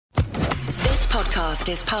podcast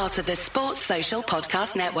is part of the Sports Social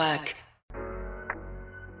Podcast Network. Roma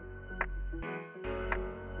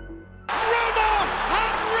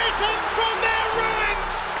have risen from their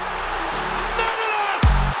ruins! Nonetheless,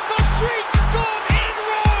 the Greek god in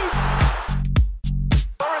Rome!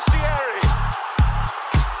 Forestieri.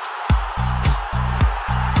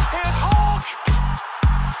 Here's Hawk!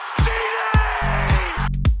 Deeney!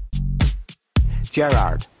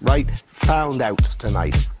 Gerrard, right, found out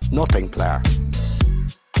tonight. Nothing, player.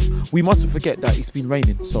 We mustn't forget that it's been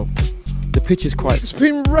raining, so the pitch is quite... It's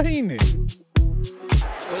been raining!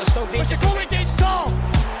 What's the goalie doing, Saul?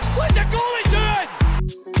 What's the goalie doing?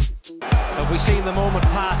 Have we seen the moment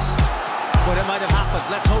pass when it might have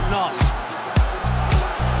happened? Let's hope not.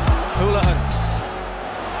 Houlihan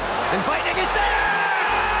inviting is there!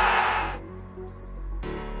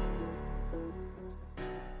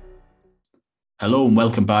 Hello and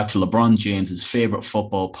welcome back to LeBron James's favourite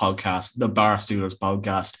football podcast, the Barstoolers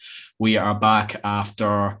podcast. We are back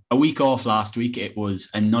after a week off last week. It was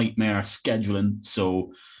a nightmare scheduling,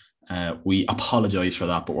 so we apologise for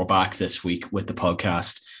that, but we're back this week with the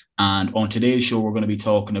podcast. And on today's show, we're going to be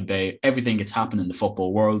talking about everything that's happened in the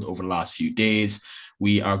football world over the last few days.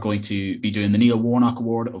 We are going to be doing the Neil Warnock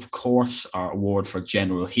Award, of course, our award for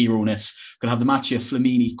general hero-ness. We're going to have the Mattia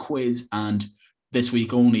Flamini quiz, and this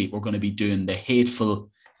week only, we're going to be doing the Hateful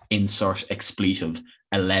insert expletive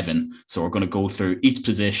 11. So we're going to go through each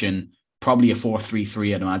position, probably a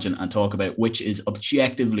 4-3-3, I'd imagine, and talk about which is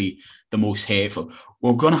objectively the most hateful.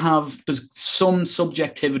 We're going to have, there's some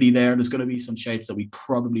subjectivity there. There's going to be some shouts that we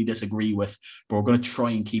probably disagree with, but we're going to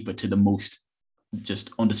try and keep it to the most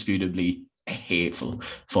just undisputably hateful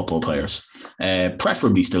football players.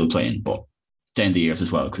 Preferably still playing, but down the years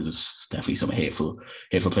as well, because there's definitely some hateful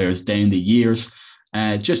players down the years.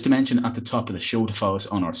 Just to mention at the top of the show to follow us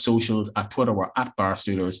on our socials. At Twitter, we're at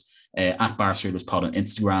Barstoolers, at BarstoolersPod on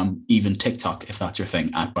Instagram, even TikTok, if that's your thing,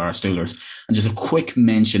 at Barstoolers. And just a quick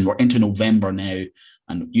mention, we're into November now,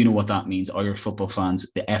 and you know what that means, Irish football fans.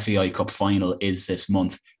 The FAI Cup final is this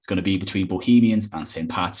month. It's going to be between Bohemians and St.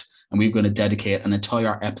 Pat's, and we're going to dedicate an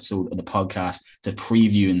entire episode of the podcast to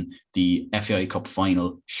previewing the FAI Cup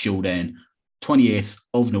final showdown, 28th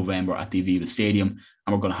of November at the Aviva Stadium,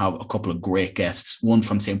 and we're going to have a couple of great guests, one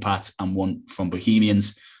from St. Pat's and one from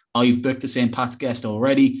Bohemians. I've booked the St. Pat's guest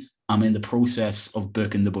already. I'm in the process of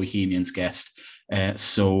booking the Bohemians guest.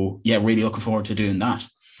 So, yeah, really looking forward to doing that.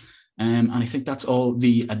 And I think that's all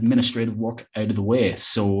the administrative work out of the way.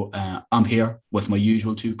 So I'm here with my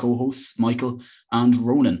usual two co-hosts, Michael and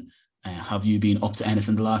Ronan. Have you been up to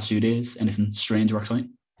anything the last few days? Anything strange or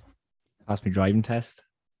exciting? Passed my driving test.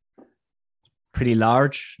 Pretty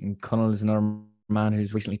large, and Connell is another man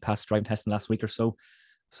who's recently passed driving testing last week or so.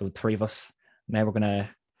 So the three of us, now we're going to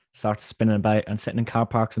start spinning about and sitting in car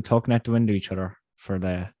parks and talking out the window each other for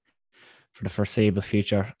the foreseeable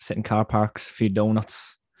future. Sit in car parks, a few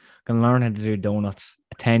donuts. Going to learn how to do donuts,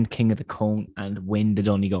 attend King of the Cone, and win the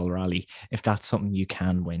Donegal Rally, if that's something you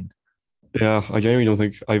can win. Yeah, I genuinely don't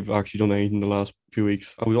think I've actually done anything the last few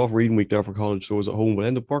weeks. I was off reading week there for college, so I was at home, but I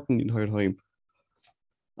ended up working the entire time.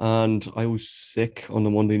 And I was sick on the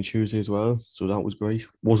Monday and Tuesday as well, so that was great.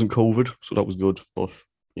 Wasn't COVID, so that was good. But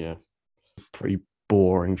yeah, pretty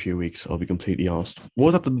boring few weeks, I'll be completely honest.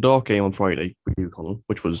 Was at the Dundalk game on Friday with you, Connell,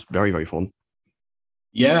 which was very, very fun.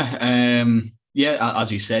 Yeah,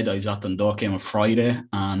 as you said, I was at Dundalk game on Friday,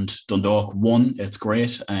 and Dundalk won. It's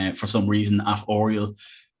great. For some reason, at Oriel,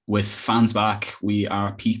 with fans back, we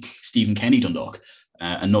are peak Stephen Kenny Dundalk.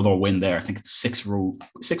 Another win there. I think it's six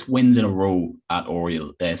wins in a row at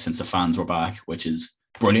Oriel since the fans were back, which is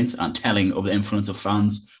brilliant and telling of the influence of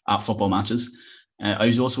fans at football matches. I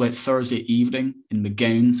was also out Thursday evening in the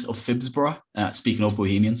Gowns of Phibsborough, speaking of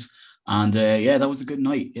Bohemians. And that was a good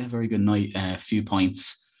night. Yeah, very good night. A few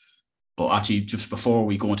pints. But actually, just before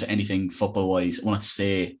we go into anything football-wise, I wanted to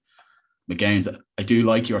say, McGowns, I do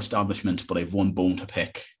like your establishment, but I have one bone to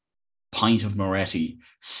pick. Pint of Moretti,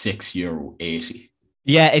 €6.80.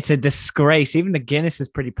 Yeah, it's a disgrace. Even the Guinness is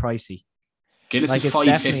pretty pricey. Guinness is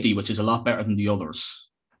 $5.50, which is a lot better than the others.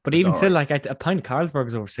 But even still, like a pint of Carlsberg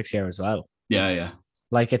is over €6 as well. Yeah.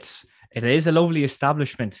 Like it is a lovely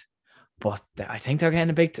establishment, but I think they're getting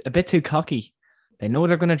a bit too cocky. They know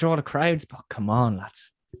they're going to draw the crowds, but come on,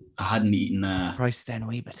 lads. I hadn't eaten price down a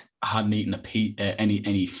wee bit. I hadn't eaten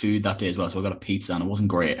any food that day as well, so I got a pizza and it wasn't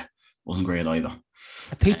great. It wasn't great either.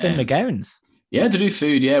 A pizza in McGowan's. Yeah, to do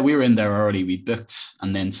food. Yeah, we were in there early. We booked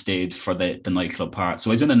and then stayed for the nightclub part. So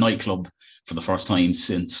I was in a nightclub for the first time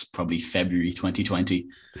since probably February 2020,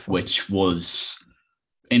 which was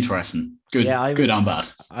interesting. Good and bad.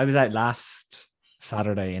 I was out last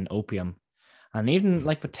Saturday in Opium, And even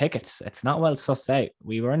like with tickets, it's not well sussed out.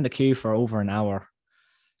 We were in the queue for over an hour.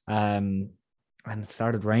 And it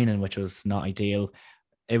started raining, which was not ideal.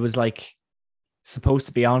 It was like supposed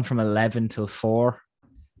to be on from 11 till 4.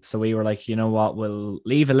 So we were like, you know what, we'll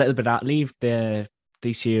leave the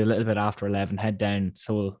DCU a little bit after 11, head down.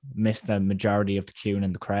 So we'll miss the majority of the queuing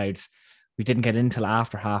and the crowds. We didn't get in till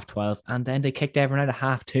after 12:30, and then they kicked everyone out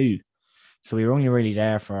at 2:30. So we were only really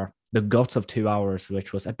there for the guts of 2 hours,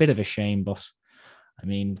 which was a bit of a shame, but I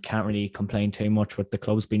mean, can't really complain too much with the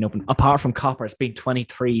clubs being open, apart from Copper's being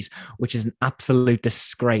 23s, which is an absolute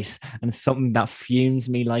disgrace and something that fumes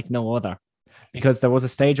me like no other. Because there was a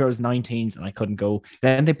stage where I was 19s and I couldn't go.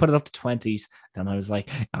 Then they put it up to 20s. Then I was like,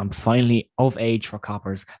 I'm finally of age for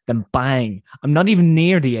Coppers. Then bang, I'm not even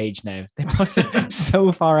near the age now. They put it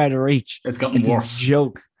so far out of reach. It's gotten worse. A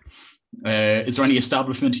joke. Is there any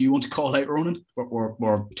establishment you want to call out, Ronan?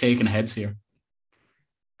 We're taking heads here.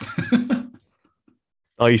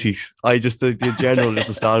 Ices. The general this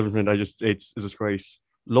establishment. It's a disgrace.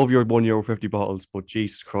 Love your €1.50 bottles, but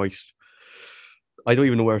Jesus Christ, I don't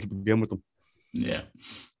even know where to begin with them. Yeah,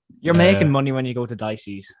 you're making money when you go to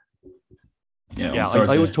Dicey's. Yeah.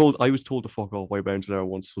 I was told to fuck off by bouncer there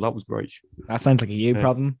once, so that was great. That sounds like a you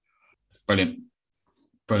problem. Brilliant.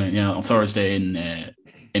 Yeah, on Thursday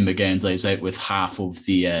in McGann's, I was out with half of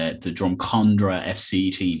the Drumcondra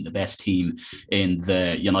FC team, the best team in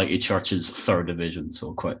the United Church's third division.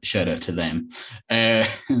 So quite shout out to them. I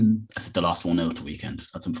think they lost 1-0 at the weekend.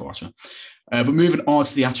 That's unfortunate. But moving on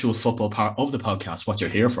to the actual football part of the podcast, what you're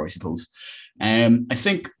here for, I suppose. I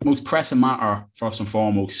think most pressing matter, first and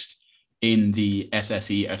foremost, in the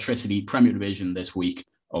SSE Electricity Premier Division this week,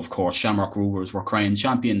 of course, Shamrock Rovers were crowned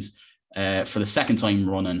champions for the second time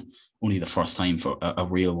running. Only the first time for a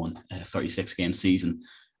real one, a 36-game season.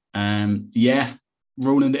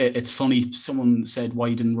 Ronan, it's funny. Someone said,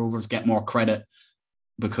 why didn't Rovers get more credit?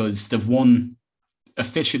 Because they've won,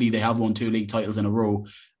 officially they have won 2 league titles in a row.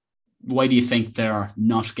 Why do you think they're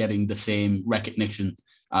not getting the same recognition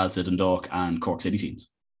as the Dundalk and Cork City teams?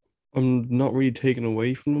 I'm not really taken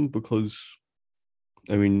away from them because,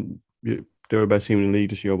 I mean, they're the best team in the league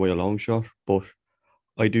this year by a long shot, but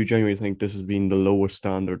I do genuinely think this has been the lowest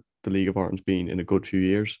standard the League of Ireland's been in a good few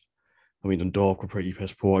years. I mean, Dundalk were pretty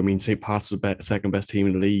piss poor. I mean, St. Pat's is the second best team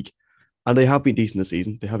in the league, and they have been decent this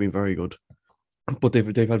season. They have been very good, but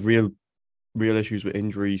they've had real issues with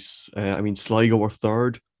injuries. I mean, Sligo were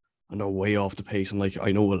third, and they're way off the pace. And like,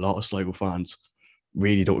 I know a lot of Sligo fans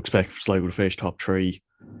really don't expect Sligo to finish top 3.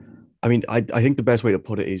 I mean, I think the best way to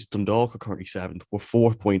put it is Dundalk are currently 7th. We're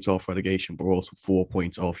 4 points off relegation, but we're also 4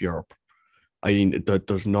 points off Europe. I mean,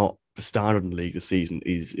 there's not the standard in the league this season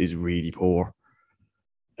is really poor.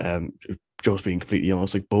 Just being completely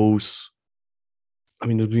honest, like Bows. I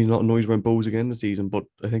mean, there's been a lot of noise around Bows again this season, but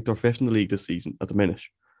I think they're 5th in the league this season at the minute.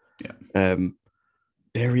 Yeah.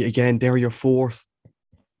 Derry again. Derry are 4th.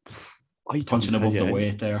 Punching above the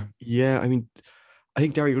weight there. Yeah, I mean, I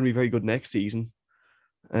think Derry are going to be very good next season.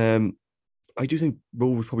 I do think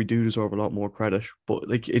Rovers probably do deserve a lot more credit, but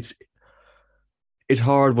like it's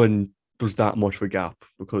hard when there's that much of a gap,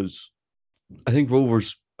 because I think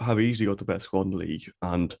Rovers have easily got the best squad in the league,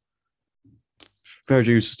 and fair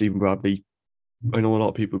dues to Stephen Bradley. I know a lot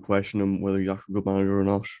of people question him whether he's actually a good manager or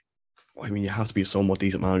not. I mean, you have to be a somewhat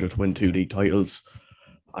decent manager to win 2 league titles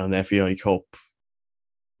and an FAI Cup.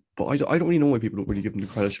 But I don't really know why people don't really give him the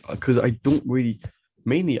credit, because I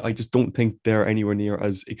just don't think they're anywhere near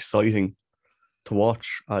as exciting to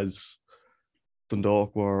watch as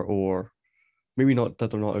Dundalk were, or maybe not that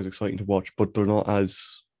they're not as exciting to watch, but they're not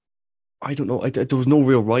as, I don't know, there was no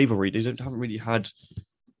real rivalry. They haven't really had,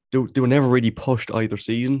 they were never really pushed either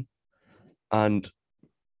season. And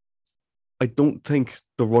I don't think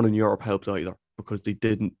the run in Europe helped either, because they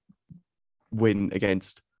didn't win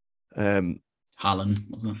against Hallen,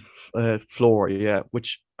 wasn't it? Flora, yeah,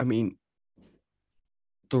 which, I mean,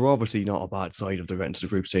 they're obviously not a bad side if they're getting to the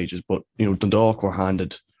group stages, but, you know, Dundalk were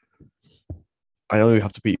handed, I know you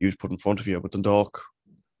have to beat who's put in front of you, but Dundalk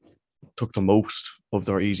took the most of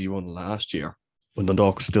their easy run last year, when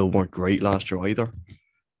Dundalk still weren't great last year either,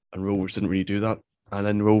 and Rovers didn't really do that. And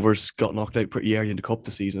then Rovers got knocked out pretty early in the cup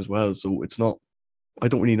this season as well, so it's not, I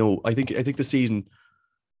don't really know. I think the season,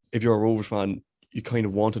 if you're a Rovers fan, you kind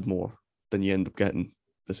of wanted more than you end up getting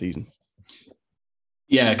this season.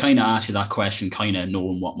 Yeah, I kind of asked you that question, kind of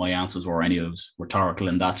knowing what my answers were. Any of those rhetorical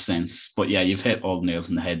in that sense. But yeah, you've hit all the nails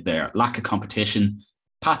on the head there. Lack of competition.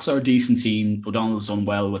 Pats are a decent team. O'Donnell's done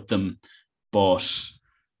well with them, but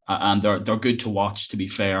and they're good to watch, to be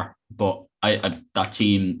fair. But that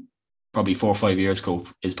team probably 4 or 5 years ago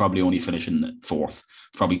is probably only finishing 4th.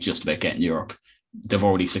 Probably just about getting Europe. they've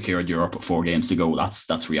already secured Europe with 4 games to go.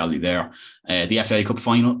 That's reality there. The FAI Cup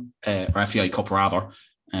final, or FAI Cup rather,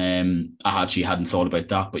 I actually hadn't thought about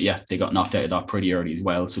that, but yeah, they got knocked out of that pretty early as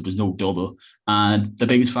well, so there's no double. And the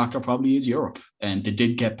biggest factor probably is Europe. And they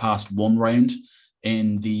did get past one round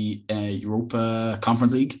in the Europa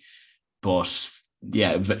Conference League, but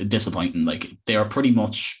yeah, disappointing. Like, they are pretty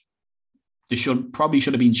much, they should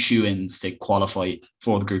have been shoe-ins to qualify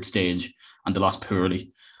for the group stage, and they lost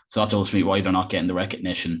poorly. So that tells me why they're not getting the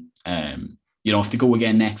recognition. If they go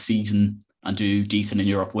again next season and do decent in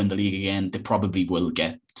Europe, win the league again, they probably will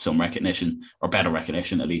get some recognition, or better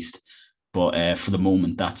recognition at least. But for the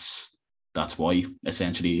moment, that's why,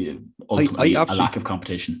 essentially, ultimately, a lack of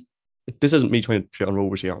competition. This isn't me trying to shit on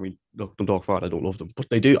Rovers here. I mean, look, don't talk about it. I don't love them, but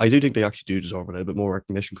I do think they actually do deserve a little bit more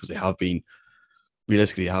recognition, because they have been,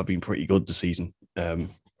 realistically, pretty good this season.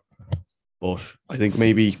 But I think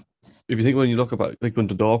maybe, if you think, when you look about, like, when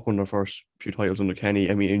Dundalk won their first few titles under Kenny,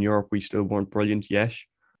 I mean, in Europe we still weren't brilliant yet.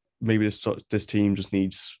 Maybe this team just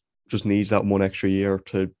needs that one extra year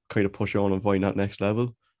to kind of push on and find that next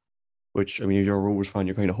level. Which, I mean, if you're a Rovers fan,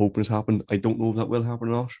 you're kind of hoping it's happened. I don't know if that will happen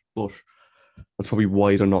or not, but that's probably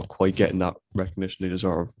why they're not quite getting that recognition they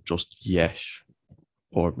deserve just yet,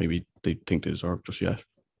 or maybe they think they deserve just yet.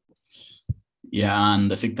 Yeah,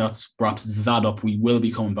 and I think that wraps that up. We will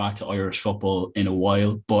be coming back to Irish football in a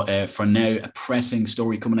while, but for now, a pressing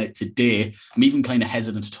story coming out today. I'm even kind of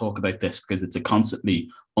hesitant to talk about this because it's a constantly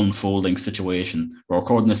unfolding situation. We're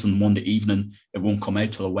recording this on Monday evening. It won't come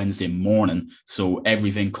out till a Wednesday morning, so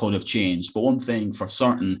everything could have changed. But one thing for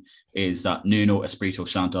certain is that Nuno Espirito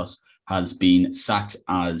Santos has been sacked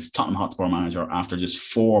as Tottenham Hotspur manager after just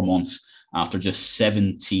 4 months, after just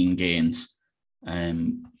 17 games.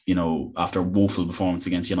 After a woeful performance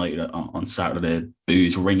against United on Saturday,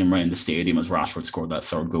 boos ringing around the stadium as Rashford scored that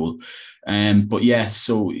third goal. But yeah,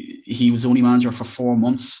 so he was only manager for 4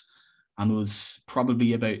 months and was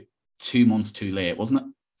probably about 2 months too late, wasn't it?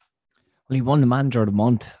 Well, he won the manager of the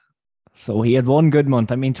month. So he had one good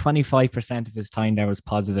month. I mean, 25% of his time there was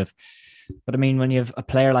positive. But I mean, when you have a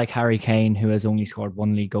player like Harry Kane, who has only scored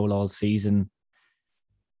 1 league goal all season,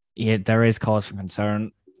 yeah, there is cause for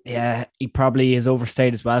concern. Yeah, he probably has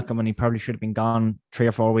overstayed his welcome, and he probably should have been gone 3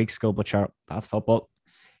 or 4 weeks ago, but sure, that's football.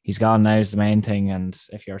 He's gone now is the main thing, and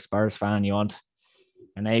if you're a Spurs fan, you want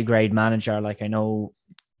an A-grade manager. Like, I know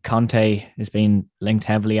Conte is being linked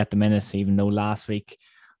heavily at the minute, even though last week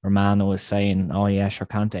Romano was saying, oh yeah, sure,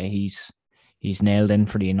 Conte, he's nailed in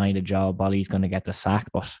for the United job, Ollie's going to get the sack,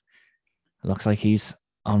 but it looks like he's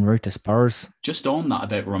en route to Spurs. Just on that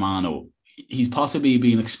about Romano, he's possibly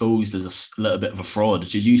being exposed as a little bit of a fraud.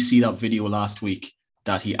 Did you see that video last week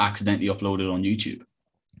that he accidentally uploaded on YouTube?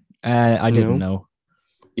 I didn't know.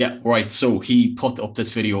 Yeah, right. So he put up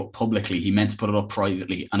this video publicly. He meant to put it up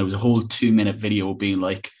privately, and it was a whole 2-minute video being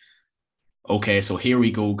like, okay, so here we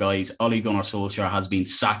go, guys. Ole Gunnar Solskjaer has been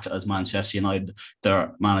sacked as Manchester United,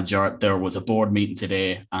 their manager. There was a board meeting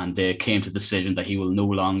today, and they came to the decision that he will no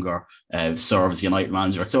longer serve as United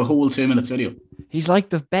manager. It's a whole 2 minutes video. He's like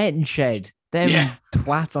the betting shed. Them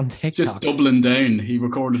twats on TikTok. Just doubling down. He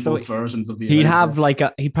recorded both versions of the He'd have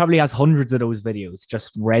he probably has hundreds of those videos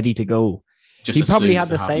just ready to go. He probably had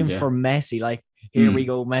the same for Messi. Like, here we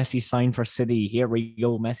go, Messi signed for City. Here we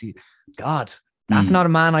go, Messi. God, that's not a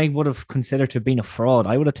man I would have considered to have been a fraud.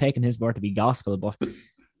 I would have taken his word to be gospel, but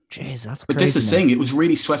jeez, that's But crazy, this is the thing. It was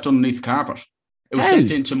really swept underneath the carpet. It was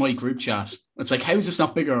sent into my group chat. It's like, how is this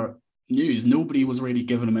not bigger news? Nobody was really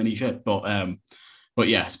giving him any shit. But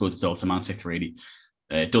yeah, I suppose it's all semantics, really.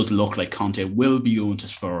 It does look like Conte will be going to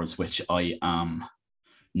Spurs, which I am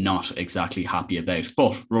not exactly happy about.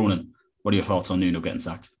 But Ronan, what are your thoughts on Nuno getting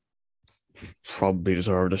sacked? Probably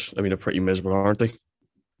deserved it. I mean, they're pretty miserable, aren't they?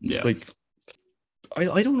 Yeah. Like,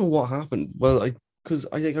 I don't know what happened. Well, I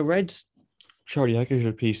read Charlie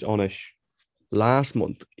Hecker's piece on it last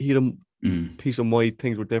month. He had a piece on why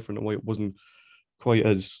things were different and why it wasn't quite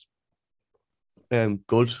as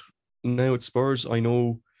good now at Spurs. I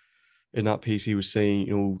know in that piece he was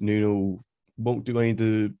saying, Nuno won't do any of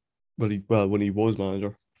the when he was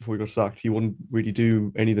manager before he got sacked, he wouldn't really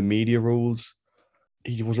do any of the media roles.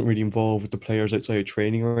 He wasn't really involved with the players outside of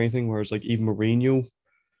training or anything. Whereas like even Mourinho,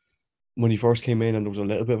 when he first came in and there was a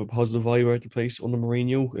little bit of a positive vibe out the place under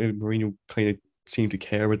Mourinho, Mourinho kind of seemed to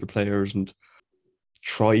care about the players and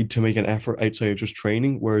tried to make an effort outside of just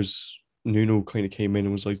training. Whereas Nuno kind of came in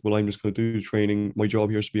and was like, well, I'm just going to do the training. My job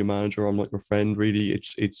here is to be a manager. I'm like your friend, really.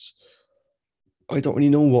 It's I don't really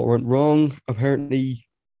know what went wrong. Apparently,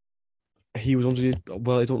 he was under I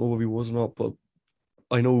don't know if he was or not, but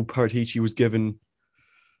I know Paratici was given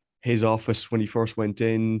his office when he first went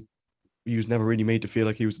in. He was never really made to feel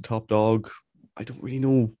like he was the top dog. I don't really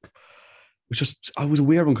know. It was just, I was a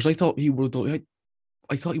weird one because I thought he would have done,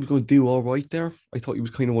 I thought he was going to do all right there. I thought he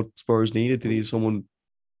was kind of what Spurs needed. They needed someone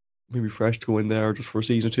maybe fresh to go in there just for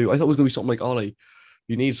season 2. I thought it was going to be something like Ollie.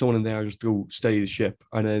 You need someone in there just to steady the ship,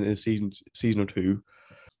 and then in a season or two,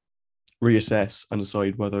 reassess and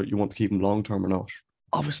decide whether you want to keep him long term or not.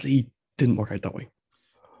 Obviously, didn't work out that way.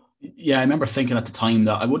 Yeah, I remember thinking at the time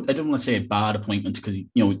that I didn't want to say a bad appointment because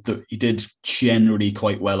he did generally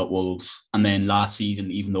quite well at Wolves, and then last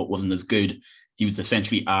season, even though it wasn't as good, he was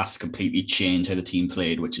essentially asked to completely change how the team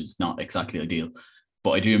played, which is not exactly ideal.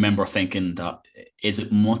 But I do remember thinking that, is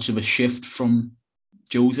it much of a shift from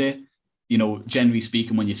Jose? Generally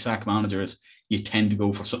speaking, when you sack managers, you tend to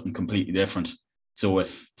go for something completely different. So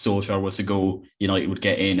if Solskjaer was to go, United would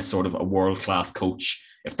get in a sort of a world-class coach.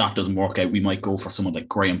 If that doesn't work out, we might go for someone like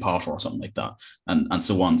Graham Potter or something like that. And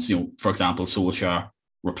so on. So, for example, Solskjaer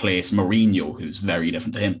replaced Mourinho, who's very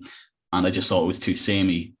different to him. And I just thought it was too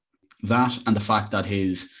samey. That and the fact that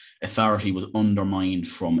his authority was undermined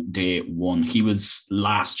from day one. He was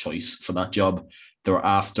last choice for that job. They were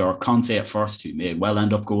after Conte at first, who may well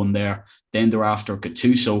end up going there. Then they were after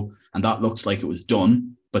Gattuso, and that looked like it was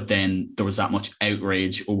done. But then there was that much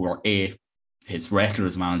outrage over A, his record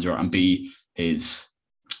as manager, and B, his,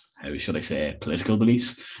 how should I say, political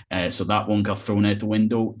beliefs. So that one got thrown out the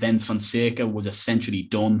window. Then Fonseca was essentially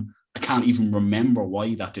done. I can't even remember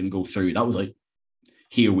why that didn't go through. That was like,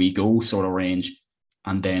 here we go sort of range.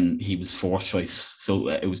 And then he was fourth choice. So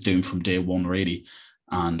it was doomed from day one, really.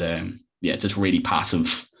 And just really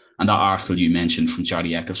passive. And that article you mentioned from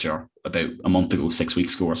Charlie Eccleshare about a month ago, 6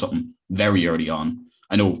 weeks ago or something, very early on.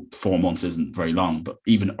 I know 4 months isn't very long, but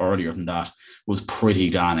even earlier than that was pretty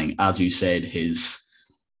damning. As you said, his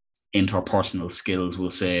interpersonal skills,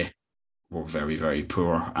 we'll say, were very, very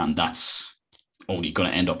poor. And that's only going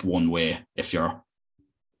to end up one way if your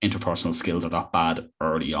interpersonal skills are that bad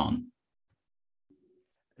early on.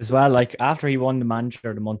 As well, like after he won the manager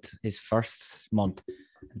of the month, his first month,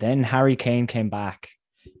 then Harry Kane came back.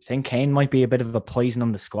 I think Kane might be a bit of a poison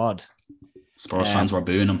on the squad. Spurs fans were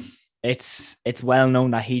booing him. It's well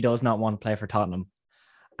known that he does not want to play for Tottenham,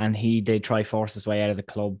 and he did try force his way out of the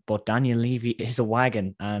club, but Daniel Levy is a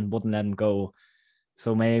wagon and wouldn't let him go.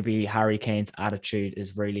 So maybe Harry Kane's attitude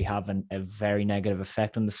is really having a very negative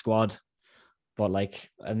effect on the squad. But like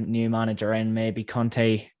a new manager in, maybe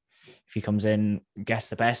Conte, if he comes in, gets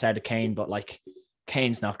the best out of Kane, but like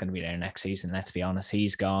Kane's not going to be there next season. Let's be honest,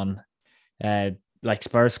 he's gone. Like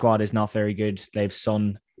Spurs squad is not very good. They've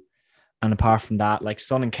Son, and apart from that, like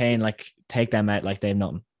Son and Kane, like take them out like they've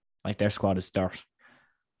nothing. Like their squad is dirt.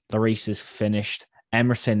 Lloris is finished.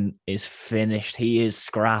 Emerson is finished. He is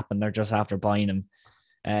scrap, and they're just after buying him.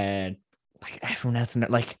 Like everyone else in there,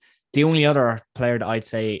 like the only other player that I'd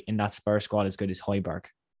say in that Spurs squad is good is Højbjerg.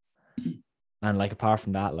 And like apart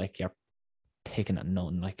from that, like you're picking at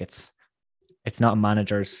nothing. Like it's not a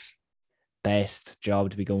manager's best job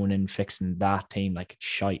to be going in fixing that team. Like it's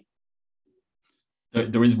shite.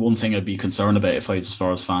 There is one thing I'd be concerned about if I was a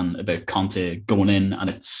Spurs fan about Conte going in, and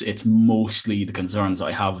it's mostly the concerns that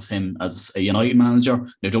I have with him as a United manager.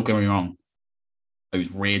 Now, don't get me wrong. I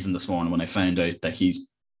was raging this morning when I found out that he's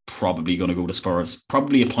probably going to go to Spurs,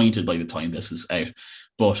 probably appointed by the time this is out.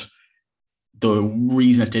 But the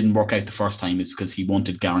reason it didn't work out the first time is because he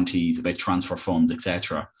wanted guarantees about transfer funds,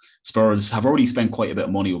 etc. Spurs have already spent quite a bit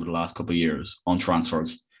of money over the last couple of years on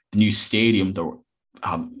transfers. The new stadium, they're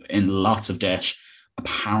in lots of debt.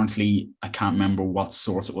 Apparently, I can't remember what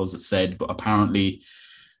source it was that said, but apparently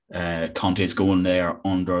Conte is going there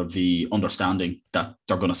under the understanding that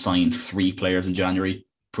they're going to sign 3 players in January,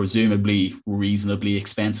 presumably reasonably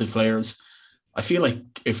expensive players. I feel like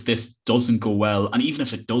if this doesn't go well, and even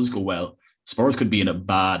if it does go well, Spurs could be in a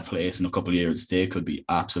bad place in a couple of years. They could be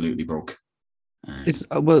absolutely broke. It's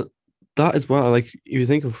that as well. Like if you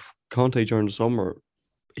think of Conte during the summer,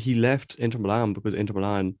 he left Inter Milan because Inter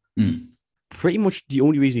Milan pretty much the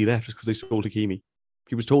only reason he left is because they sold Hakimi.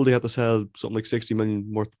 He was told they had to sell something like 60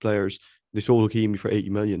 million worth of players. They sold Hakimi for 80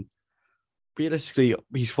 million. Realistically,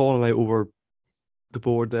 he's fallen out over the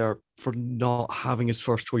board there for not having his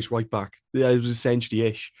first choice right back. Yeah, it was essentially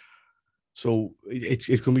ish. So it's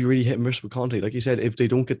going to be really hit and miss with Conte. Like you said, if they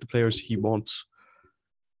don't get the players he wants,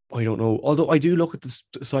 I don't know. Although I do look at the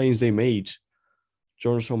signs they made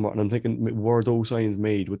during the summer, and I'm thinking, were those signs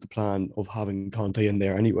made with the plan of having Conte in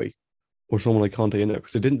there anyway? Or someone like Conte in there?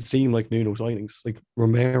 Because it didn't seem like Nuno signings. Like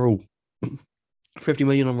Romero, 50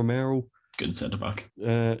 million on Romero. Good centre-back.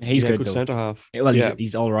 He's good centre-half. Well,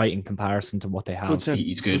 he's all right in comparison to what they have.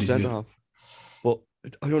 He's good. Centre-half. But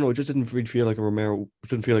I don't know, it just didn't really feel like a Romero. It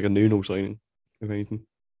didn't feel like a Nuno signing, if anything.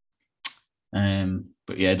 But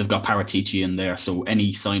But yeah, they've got Paratici in there, so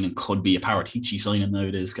any signing could be a Paratici signing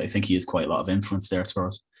nowadays. I think he has quite a lot of influence there,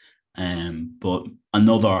 Spurs. But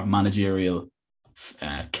another managerial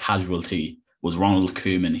casualty was Ronald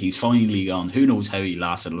Koeman. He's finally gone. Who knows how he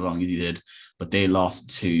lasted as long as he did, but they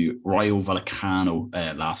lost to Rayo Vallecano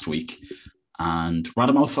last week. And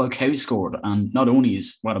Radamel Falcao scored. And not only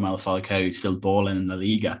is Radamel Falcao still balling in the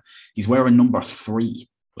Liga, he's wearing number 3,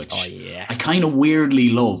 which I kind of weirdly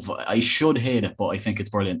love. I should hate it, but I think it's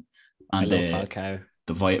brilliant. And I love Falcao.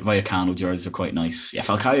 The Vallecano jerseys are quite nice. Yeah,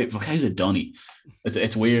 Falcao's a dunny.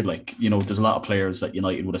 It's weird. Like, you know, there's a lot of players that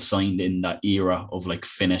United would have signed in that era of like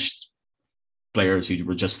finished players who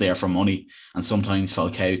were just there for money. And sometimes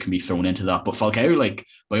Falcao can be thrown into that. But Falcao, like,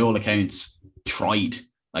 by all accounts, tried.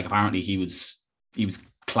 Like, apparently he was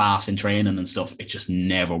class in training and stuff. It just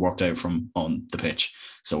never worked out from on the pitch.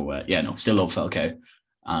 So, still love Falcao.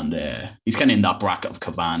 And he's kind of in that bracket of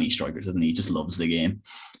Cavani strikers, isn't he? He just loves the game.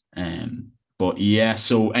 But yeah,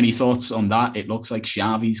 so any thoughts on that? It looks like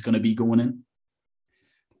Xavi's going to be going in.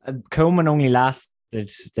 Koeman only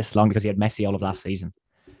lasted this long because he had Messi all of last season.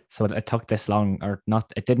 So it took this long, or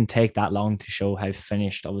not, it didn't take that long to show how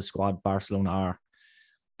finished of a squad Barcelona are.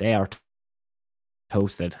 They are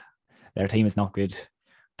toasted. Their team is not good.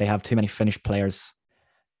 They have too many finished players.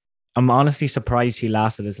 I'm honestly surprised he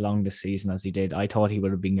lasted as long this season as he did. I thought he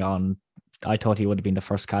would have been gone. I thought he would have been the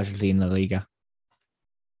first casualty in the Liga.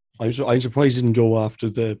 I'm surprised he didn't go after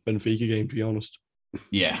the Benfica game, to be honest.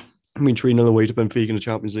 Yeah. I mean, 3-0 away to Benfica in the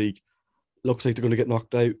Champions League. Looks like they're going to get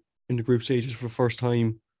knocked out in the group stages for the first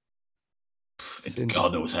time.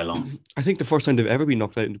 God knows how long. I think the first time they've ever been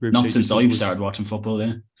knocked out in the group Not stages. since I've started watching football,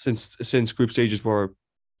 yeah. Since group stages were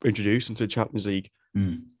introduced into the Champions League.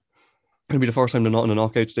 It'll be the first time they're not in the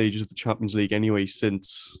knockout stages of the Champions League anyway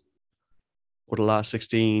since the last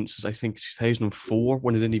 16, since I think 2004,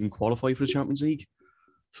 when they didn't even qualify for the Champions League.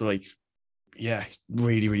 So, like, yeah,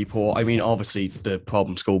 really, really poor. I mean, obviously, the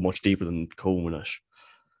problems go much deeper than Koeman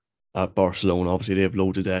at Barcelona. Obviously, they have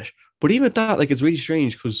loads of debt. But even at that, like, it's really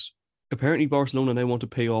strange because apparently Barcelona now want to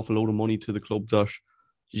pay off a load of money to the club that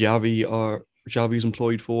Xavi is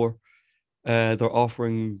employed for. They're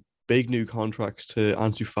offering big new contracts to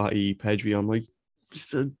Ansu Fati, Pedri. I'm like,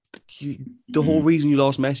 the whole reason you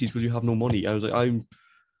lost Messi is because you have no money. I was like, I'm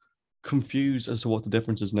confused as to what the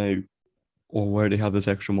difference is now, or where they have this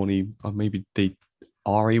extra money. Or maybe they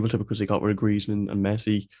are able to because they got rid of Griezmann and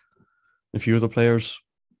Messi and a few other players,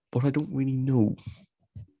 but I don't really know.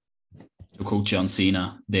 So Coach John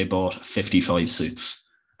Cena, they bought 55 suits,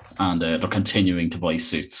 and they're continuing to buy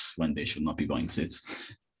suits when they should not be buying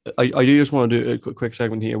suits. I do just want to do a quick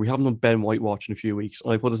segment here. We haven't done Ben White watch in a few weeks,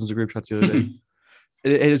 and I put this into the group chat the other day.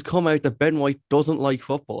 It has come out that Ben White doesn't like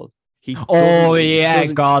football.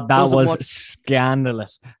 God, that was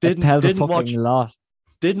scandalous. It tells a fucking lot.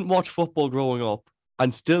 Didn't watch football growing up,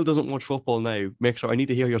 and still doesn't watch football now. Make sure I need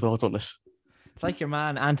to hear your thoughts on this. It's like your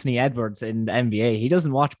man Anthony Edwards in the NBA. He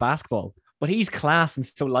doesn't watch basketball, but he's class and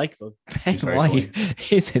so likable. Ben White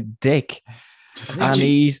is a dick, and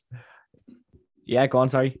he's. Yeah, go on,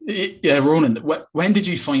 sorry. Yeah, Ronan, when did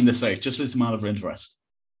you find this out? Just as a matter of interest.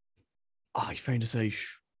 I found this out.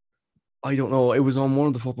 I don't know. It was on one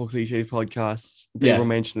of the Football Cliché podcasts. They were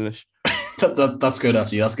mentioning it. That's good,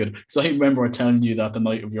 actually. That's good. So I remember telling you that the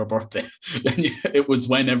night of your birthday. It was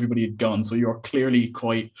when everybody had gone. So you're clearly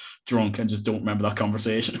quite drunk and just don't remember that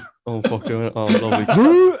conversation. Oh, fuck.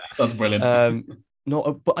 Lovely. That's brilliant.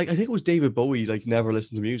 No, but I think it was David Bowie, like, never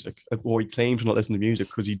listened to music, or he claimed to not listen to music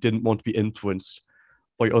because he didn't want to be influenced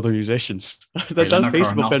by other musicians. That's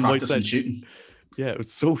basically what Ben White said. Shooting. Yeah, it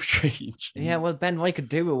was so strange. Yeah, well, Ben White could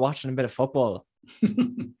do with watching a bit of football.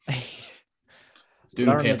 It's doing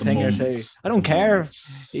okay at the moment. I don't care.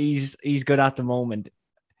 He's good at the moment.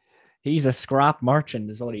 He's a scrap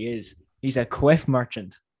merchant, is what he is. He's a quiff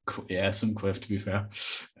merchant. Yeah, some quiff, to be fair.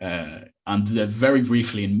 And very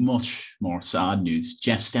briefly, in much more sad news,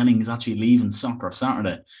 Jeff Stelling is actually leaving Soccer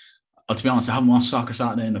Saturday. To be honest, I haven't watched Soccer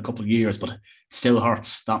Saturday in a couple of years, but it still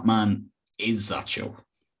hurts. That man is that show.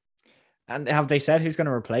 And have they said who's going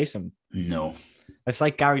to replace him? No. It's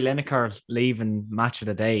like Gary Lineker leaving Match of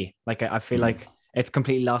the Day. Like, I feel like it's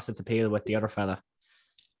completely lost its appeal with the other fella.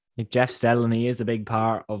 Like Jeff Stelling, he is a big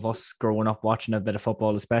part of us growing up watching a bit of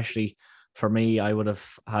football, especially for me. I would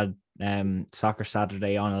have had Soccer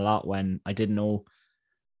Saturday on a lot when I didn't know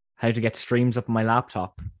how to get streams up on my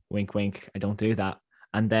laptop. Wink, wink. I don't do that.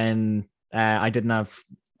 And then I didn't have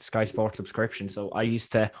Sky Sports subscription, so I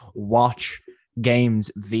used to watch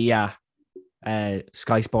games via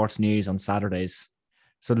Sky Sports News on Saturdays.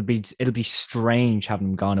 So it'll be strange having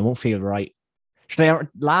them gone. It won't feel right.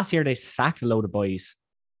 Last year they sacked a load of boys.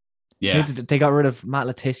 Yeah. They got rid of Matt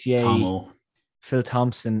Letizia, Tomo. Phil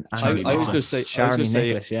Thompson, and I was gonna say, Charlie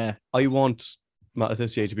Nicholas. Yeah, I want Matt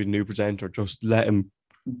Letizia to be the new presenter. Just let him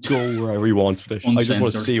go wherever he wants with it. I just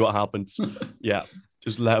want to see what happens. Yeah,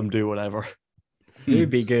 just let him do whatever. Who'd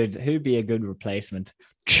be good? Who'd be a good replacement?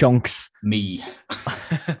 Chunks. Me.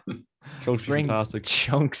 Chunks would be fantastic.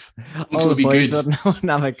 Chunks. Chunks would be good. Wouldn't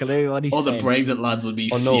have a clue what he's All the saying. Brexit lads would be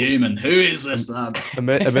fuming. Who is this lad?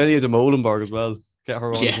 Amelia de Molenberg as well. Get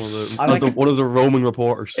her on Yes. one of the roaming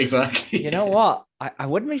reporters. Exactly. You know what? I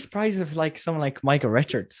wouldn't be surprised if like someone like Michael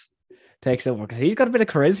Richards takes over because he's got a bit of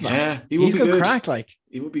charisma. Yeah, he's good crack. Like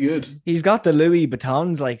he would be good. He's got the Louis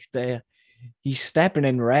batons. Like he's stepping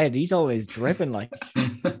in red. He's always dripping. Like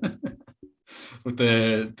with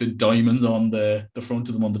the diamonds on the front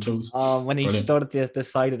of them on the toes. When he stood at the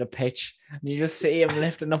side of the pitch, and you just see him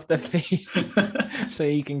lifting up the feet so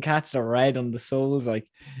he can catch the red on the soles. Like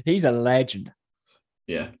he's a legend.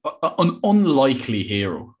 Yeah, an unlikely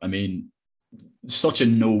hero. I mean, such a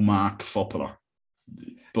no-mark footballer.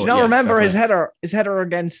 But, do you remember his header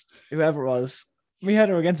against whoever it was? We had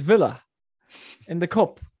her against Villa in the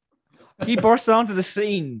cup. He burst onto the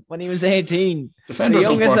scene when he was 18. Defenders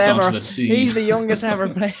don't burst onto the scene. He's the youngest ever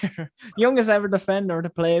player, youngest ever defender to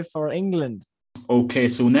play for England. Okay,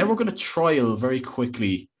 so now we're going to trial very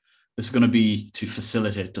quickly. This is going to be to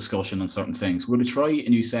facilitate discussion on certain things. We're going to try a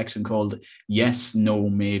new section called Yes, No,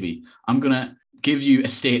 Maybe. I'm going to give you a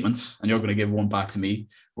statement and you're going to give one back to me.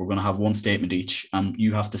 We're going to have one statement each and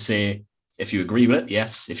you have to say if you agree with it,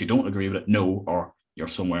 yes. If you don't agree with it, no, or you're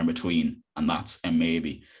somewhere in between and that's a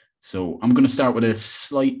maybe. So I'm going to start with a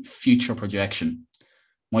slight future projection.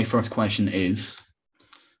 My first question is,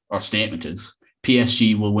 or statement is,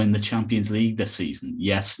 PSG will win the Champions League this season.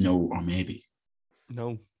 Yes, no, or maybe?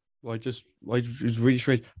 No. It's really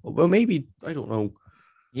straight. Well, maybe, I don't know.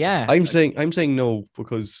 Yeah. I'm saying no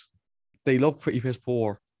because they look pretty piss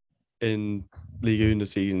poor in Ligue 1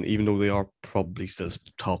 this season, even though they are probably still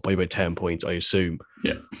top by about 10 points, I assume.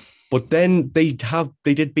 Yeah. But then they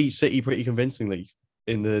did beat City pretty convincingly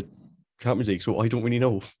in the Champions League, so I don't really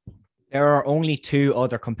know. There are only two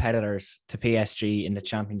other competitors to PSG in the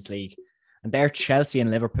Champions League, and they're Chelsea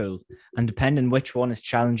and Liverpool. And depending which one is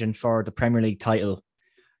challenging for the Premier League title,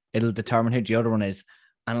 it'll determine who the other one is.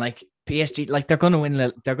 And like PSG, like they're gonna win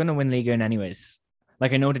Ligue 1 anyways.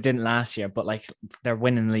 Like I know they didn't last year, but like they're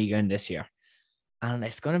winning Ligue 1 this year, and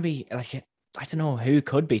it's gonna be like I don't know who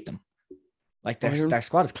could beat them. Like their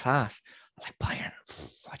squad is class. Like Bayern,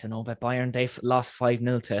 I don't know about Bayern. They've lost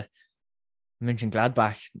 5-0 to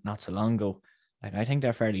Mönchengladbach not so long ago. Like I think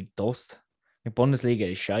they're fairly dust. The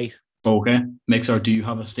Bundesliga is shite. Okay, Mixer, do you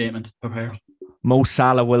have a statement prepared? Mo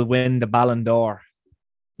Salah will win the Ballon d'Or.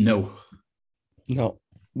 No. He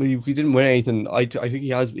didn't win anything. I think he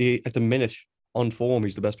has at the minute on form.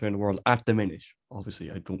 He's the best player in the world at the minute. Obviously,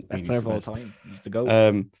 I don't. Best player of all time. He's the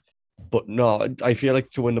GOAT. But no, I feel like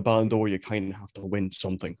to win the Ballon d'Or, you kind of have to win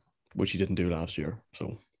something, which he didn't do last year.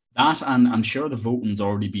 So that, and I'm sure the voting's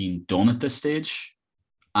already been done at this stage,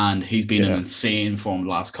 and he's been in insane form the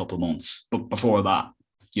last couple of months. But before that,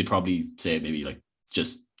 you'd probably say maybe like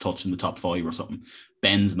just touching the top 5 or something.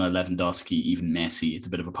 Benzema, Lewandowski, even Messi. It's a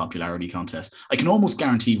bit of a popularity contest. I can almost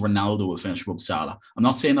guarantee Ronaldo will finish above Salah. I'm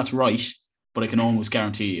not saying that's right, but I can almost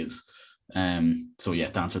guarantee he is. So yeah,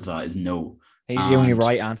 the answer to that is no. He's the only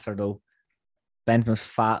right answer though. Benzema's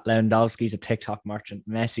fat. Lewandowski's a TikTok merchant.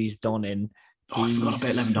 Messi's done in. Oh, I forgot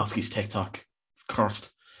about Lewandowski's TikTok. It's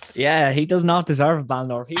cursed. Yeah, he does not deserve a Ballon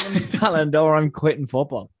d'Or. If he wins the Ballon d'Or, I'm quitting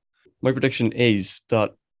football. My prediction is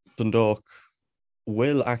that Dundalk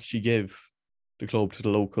will actually give the club to the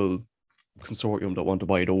local consortium that want to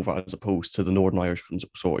buy it over as opposed to the Northern Irish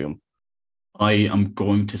consortium. I am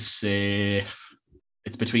going to say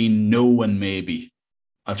it's between no and maybe.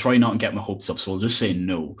 I'll try not to get my hopes up, so I'll just say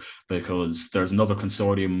no, because there's another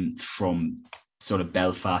consortium from sort of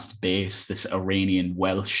Belfast base, this Iranian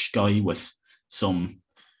Welsh guy with some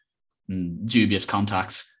dubious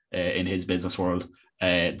contacts in his business world.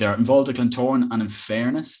 They're involved at Glentoran and in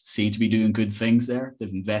fairness seem to be doing good things there. They've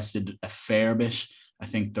invested a fair bit. I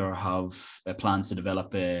think they have plans to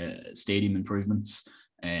develop stadium improvements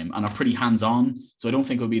and are pretty hands-on. So I don't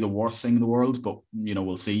think it'll be the worst thing in the world, but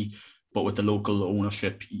we'll see. But with the local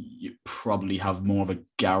ownership, you probably have more of a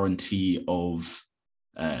guarantee of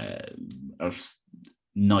a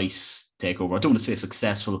nice takeover. I don't want to say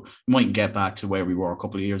successful. We might get back to where we were a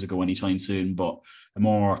couple of years ago anytime soon, but a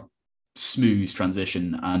more smooth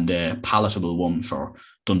transition and a palatable one for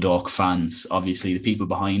Dundalk fans. Obviously, the people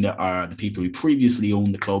behind it are the people who previously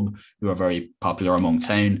owned the club, who are very popular among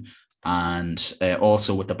town, and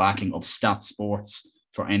also with the backing of Stat Sports,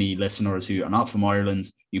 for any listeners who are not from Ireland,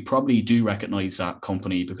 you probably do recognize that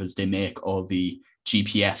company because they make all the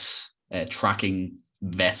GPS tracking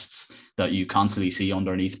vests that you constantly see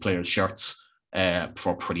underneath players' shirts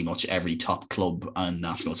for pretty much every top club and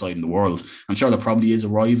national side in the world. I'm sure there probably is a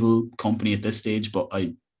rival company at this stage, but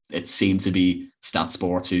it seems to be Stat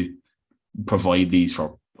Sports who provide these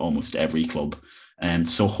for almost every club. And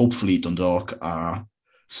so hopefully Dundalk are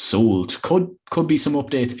sold. Could be some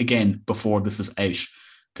updates again before this is out,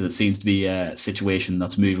 because it seems to be a situation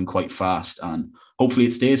that's moving quite fast, and hopefully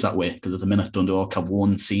it stays that way, because at the minute Dundalk have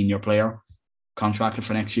one senior player contracted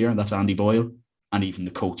for next year, and that's Andy Boyle, and even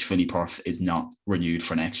the coach Finney Perth is not renewed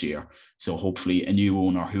for next year. So hopefully a new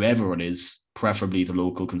owner, whoever it is, preferably the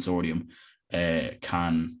local consortium, that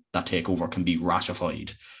takeover can be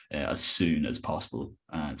ratified as soon as possible,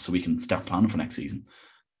 so we can start planning for next season.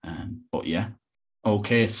 But yeah,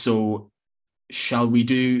 okay, so shall we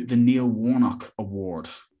do the Neil Warnock Award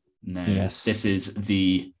now? Yes. This is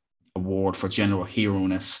the award for general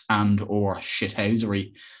hero-ness and or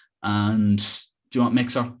shithousery. And do you want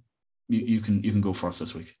Mixer? You can go first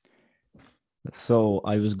this week. So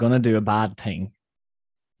I was gonna do a bad thing,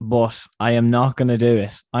 but I am not gonna do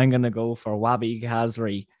it. I'm gonna go for Wabi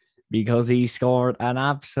Kazri because he scored an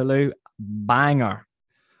absolute banger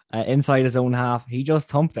inside his own half. He just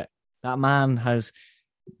thumped it. That man has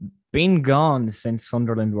been gone since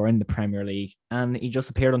Sunderland were in the Premier League, and he just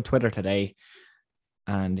appeared on Twitter today,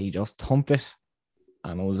 and he just thumped it,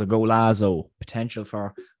 and it was a golazo. Potential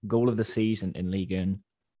for goal of the season in League One.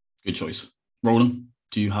 Good choice. Roland,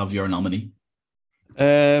 do you have your nominee?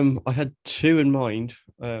 I had two in mind.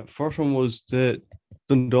 First one was the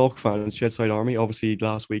Dundalk fans, Shedside Army. Obviously,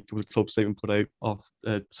 last week there was a club statement put out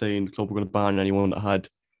saying the club were going to ban anyone that had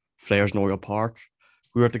flares in Oriel Park.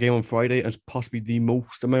 We were at the game on Friday, and it's possibly the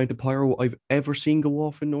most amount of pyro I've ever seen go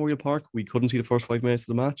off in Oriel Park. We couldn't see the first 5 minutes of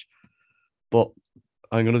the match, but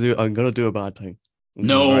I'm gonna do a bad thing.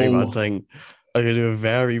 No, a very bad thing. I'm gonna do a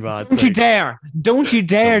very bad thing. Don't you dare! Don't you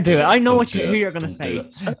dare do it! I know Don't who do it. you're going to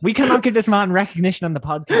Don't say. do We cannot give this man recognition on the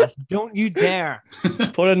podcast. Don't you dare!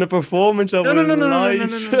 Put in the performance of No. his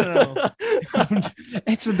life.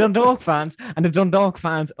 It's the Dundalk fans and the Dundalk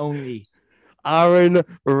fans only. Aaron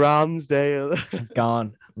Ramsdale.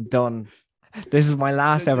 Gone. I'm done. This is my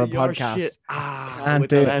last ever Your podcast. shit. Can't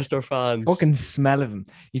With do the it. Leicester fans. Fucking smell of him.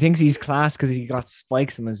 He thinks he's class because he got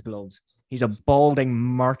spikes in his gloves. He's a balding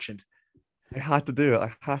merchant. I had to do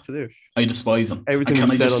it. I despise him. Everything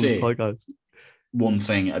And we can I said just on say this podcast. one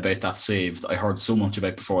thing about that save that I heard so much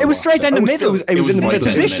about before? It was straight down the middle. It was in the right middle. down the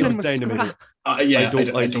Position middle. was Down the middle. scrap. Yeah, I I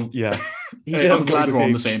don't. don't. Yeah. He did have I'm a glad very we're on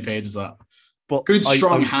good the same page as that. But Good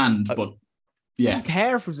strong hand, but I yeah. don't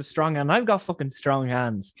care if it was a strong hand. I've got fucking strong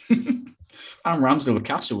hands. Aaron Ramsdale would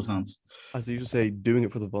catch it with hands. as I usually say, doing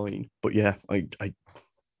it for the vine. But yeah, I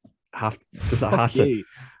have to. Fuck you.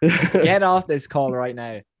 Get off this call right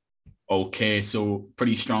now. Okay, so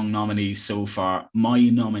pretty strong nominees so far. My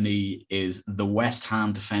nominee is the West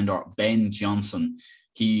Ham defender, Ben Johnson.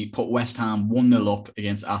 He put West Ham 1-0 up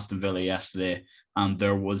against Aston Villa yesterday, and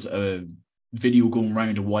there was a video going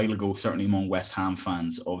around a while ago, certainly among West Ham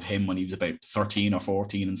fans, of him when he was about 13 or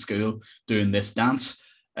 14 in school doing this dance.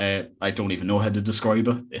 I don't even know how to describe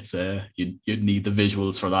it. It's you'd need the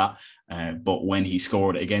visuals for that. But when he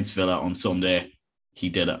scored against Villa on Sunday, he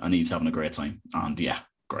did it, and he was having a great time. And yeah,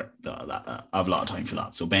 great. I have a lot of time for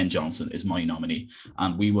that. So Ben Johnson is my nominee,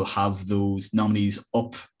 and we will have those nominees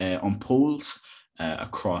up on polls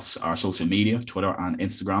across our social media, Twitter and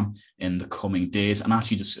Instagram, in the coming days. And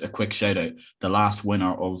actually, just a quick shout out: the last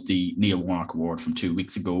winner of the Neil Warnock Award from 2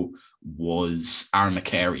 weeks ago was Aaron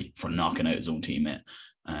McCary for knocking out his own teammate.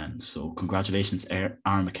 So congratulations, Aaron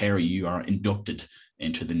McCary. You are inducted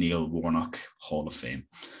into the Neil Warnock Hall of Fame.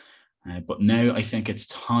 But now I think it's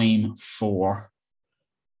time for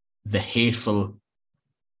the hateful,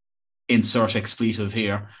 insert expletive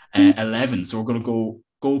here, 11. So we're going to go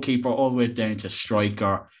goalkeeper all the way down to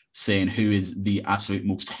striker, saying who is the absolute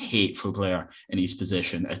most hateful player in each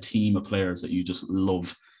position, a team of players that you just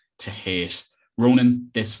love to hate. Ronan,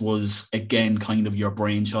 this was again kind of your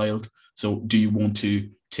brainchild. So do you want to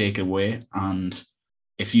take it away? And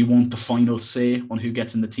if you want the final say on who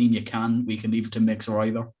gets in the team, you can. We can leave it to Mixer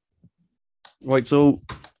either. Right, so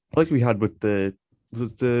like we had with the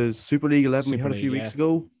Super League 11 we had a few weeks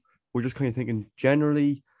ago, we're just kind of thinking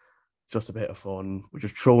generally it's just a bit of fun. We're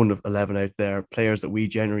just throwing 11 out there, players that we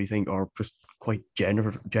generally think are just quite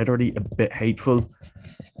generally a bit hateful.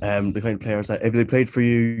 The kind of players that if they played for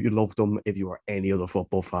you, you loved them. If you were any other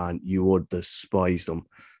football fan, you would despise them.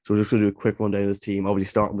 So we're just going to do a quick rundown of this team. Obviously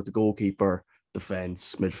starting with the goalkeeper,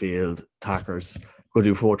 defence, midfield, attackers. We're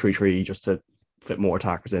going to do 4-3-3 just to fit more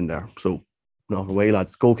attackers in there. So knock away,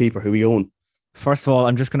 lads. Goalkeeper, who we own? First of all,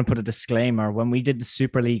 I'm just going to put a disclaimer. When we did the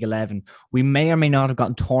Super League 11, we may or may not have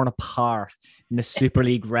gotten torn apart in the Super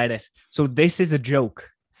League Reddit. So this is a joke.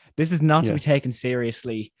 This is not to be taken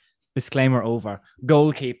seriously. Disclaimer over.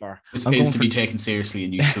 Goalkeeper. This is to be taken seriously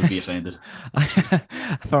and you should be offended.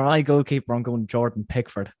 For my goalkeeper, I'm going Jordan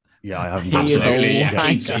Pickford. Yeah, I have absolutely.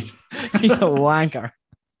 He's a wanker.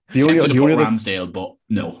 The only Ramsdale, but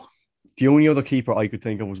no. The only other keeper I could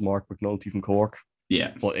think of was Mark McNulty from Cork.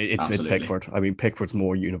 Yeah, but it's Pickford. I mean, Pickford's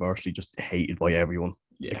more universally just hated by everyone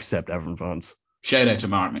except Everton fans. Shout out to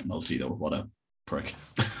Mark McNulty though. What a prick.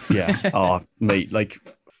 Yeah. Oh, mate. Like,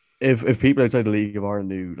 if people outside the League of Ireland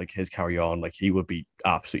knew like his carry on, like he would be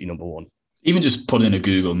absolutely number one. Even just put in a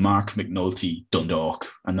Google Mark McNulty Dundalk,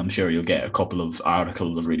 and I'm sure you'll get a couple of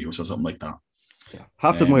articles of videos or something like that. Yeah.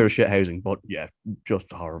 Have to admire shit housing, but yeah,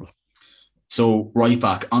 just horrible. So right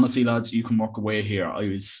back, honestly, lads, you can work away here. I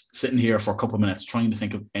was sitting here for a couple of minutes trying to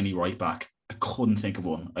think of any right back. I couldn't think of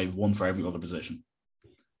one. I have one for every other position.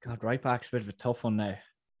 God, right back's a bit of a tough one now.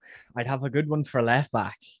 I'd have a good one for left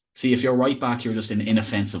back. See, if you're right back, you're just an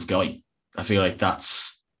inoffensive guy. I feel like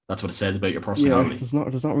that's what it says about your personality. Yeah,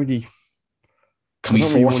 there's not really. Can we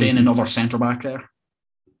force in another centre back there?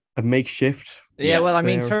 A makeshift. Yeah, well, I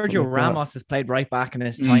mean, Sergio Ramos has played right back in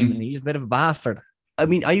his time, and he's a bit of a bastard. I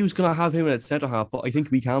mean, I was going to have him at centre half, but I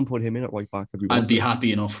think we can put him in at right back. I'd be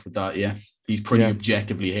happy enough with that, yeah. He's pretty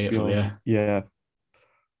objectively hateful, yeah. Yeah.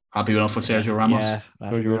 Happy enough with Sergio Ramos? Yeah.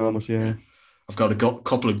 Sergio Ramos, yeah. I've got a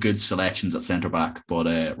couple of good selections at centre back, but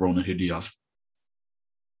Ronan, who do you have?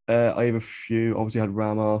 I have a few. Obviously, I had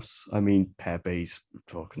Ramos. I mean, Pepe's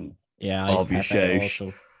fucking obvious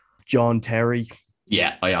shout. John Terry.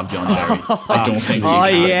 Yeah, I have John Terry. I don't think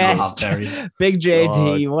we have Terry. Big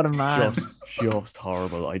JT, what a man. Just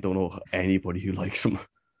horrible. I don't know anybody who likes him.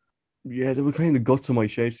 Yeah, they were kind of guts on my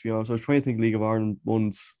shades, to be honest. I was trying to think League of Ireland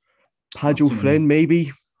ones. Padjo Flynn,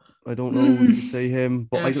 maybe. I don't know. You could say him,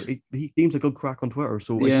 but he seems a good crack on Twitter,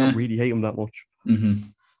 so I don't really hate him that much. Mm-hmm.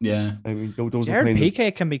 Yeah, I mean, those Jared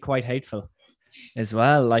Piqué can be quite hateful as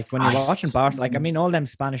well. Like when you're watching Barca, like I mean, all them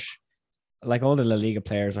Spanish, like all the La Liga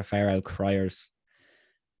players are fair out criers.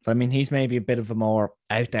 But I mean, he's maybe a bit of a more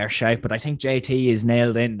out there shout, but I think JT is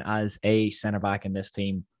nailed in as a centre back in this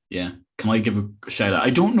team. Yeah. Can I give a shout out? I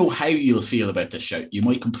don't know how you'll feel about this shout. You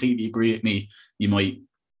might completely agree with me. You might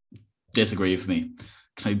disagree with me.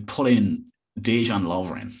 Can I put in Dejan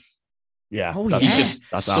Lovren? Yeah. He's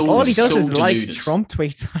just all he does is like Trump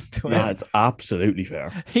tweets on Twitter. That's absolutely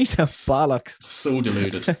fair. He's a bollocks. So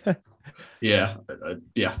deluded. Yeah.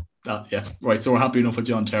 Right. So we're happy enough with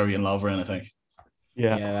John Terry and Lovren, I think.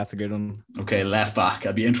 Yeah, that's a good one. Okay, left back.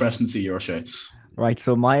 I'd be interested to see your shouts. Right,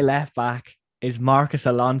 so my left back is Marcus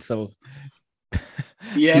Alonso.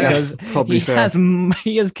 Yeah, because probably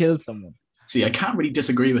he has killed someone. See, I can't really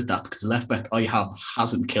disagree with that because the left back I have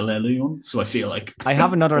hasn't killed anyone, so I feel like I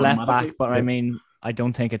have another left back, but I mean, I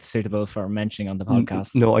don't think it's suitable for mentioning on the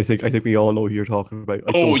podcast. No, I think we all know who you're talking about.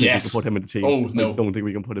 I don't think we can put him in the team. Oh no, I don't think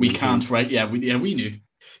we can put him. We can't, right? Yeah, we knew.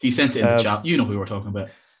 He sent it in the chat. You know who we're talking about.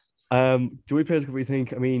 Do we players? What we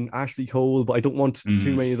think? I mean, Ashley Cole, but I don't want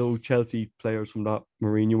too many of those Chelsea players from that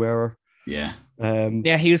Mourinho era. Yeah.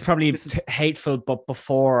 He was probably hateful, but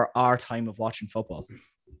before our time of watching football.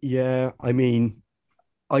 Yeah, I mean,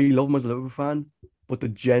 I love him as a Liverpool fan, but the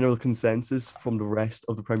general consensus from the rest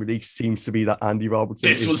of the Premier League seems to be that Andy Robertson.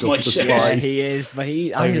 This was my shit. Yeah, he is, but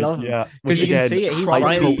I love him. Yeah, because you can see it.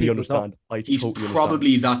 I totally understand. He's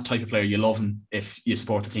probably that type of player. You love him if you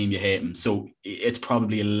support the team. You hate him, so it's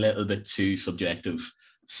probably a little bit too subjective.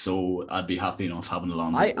 So I'd be happy enough having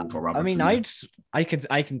Alonso for Robertson. I mean, I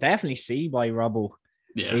can definitely see why Robbo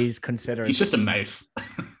is considered. He's just a mouth.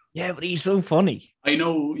 Yeah, but he's so funny. I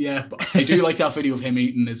know. Yeah, but I do like that video of him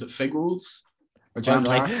eating. Is it fig rolls? Or jam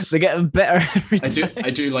tarts? They're getting better every day. I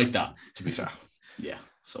do like that, to be fair. Yeah.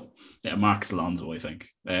 So yeah, Marcus Alonso, I think.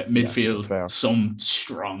 Midfield, some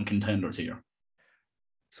strong contenders here.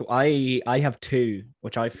 So I have two,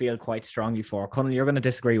 which I feel quite strongly for. Conal, you're going to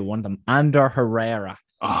disagree with one of them. Ander Herrera.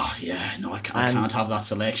 Oh yeah, no, I can't have that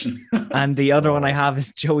selection. And the other one I have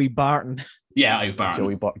is Joey Barton. Yeah, I have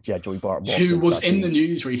Barton. Joey Barton. Who was in the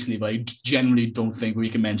news recently, but I generally don't think we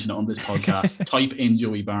can mention it on this podcast. Type in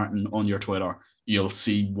Joey Barton on your Twitter. You'll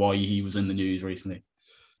see why he was in the news recently.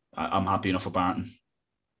 I'm happy enough for Barton.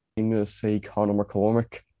 I'm going to say Conor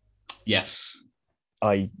McCormick. Yes.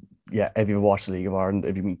 If you've watched the League of Ireland,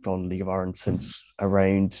 if you've been on the League of Ireland since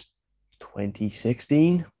around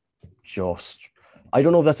 2016, I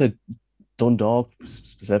don't know if that's a Dundalk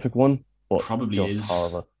specific one, but probably just is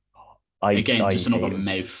horrible. Just another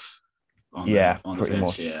mouth. on the pretty pitch.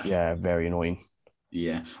 much. Yeah, very annoying.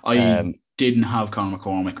 Yeah. I didn't have Conor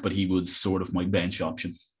McCormick, but he was sort of my bench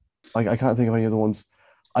option. I can't think of any other ones.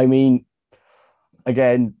 I mean,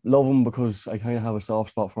 again, love him because I kind of have a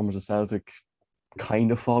soft spot for him as a Celtic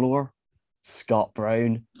kind of follower. Scott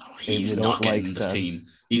Brown. He's not getting in this team.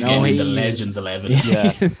 He's No, getting in the he- Legends 11.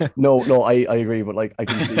 Yeah. No, I agree, but like I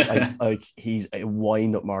can see he's a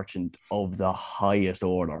wind-up merchant of the highest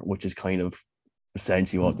order, which is kind of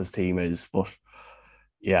essentially what this team is. But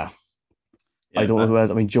yeah, I don't know who else.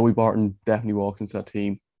 I mean, Joey Barton definitely walks into that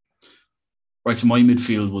team. Right, so my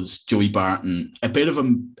midfield was Joey Barton, a bit of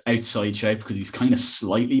an outside shape because he's kind of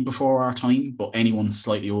slightly before our time, but anyone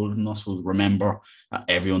slightly older than us will remember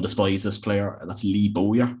everyone despised this player. That's Lee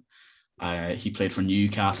Bowyer. He played for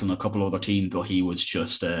Newcastle and a couple other teams, but he was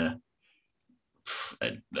just a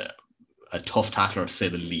tough tackler to say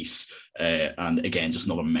the least. And again, just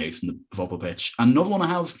another mouth in the football pitch. And another one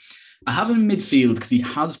I have him in midfield because he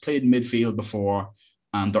has played midfield before,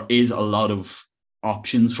 and there is a lot of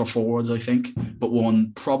options for forwards, I think, but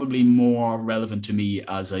one probably more relevant to me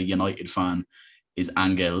as a United fan is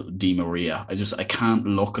Angel Di Maria. I can't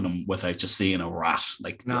look at him without just seeing a rat.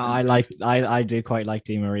 Like, No, I do quite like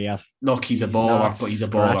Di Maria. Look, he's a baller, but he's a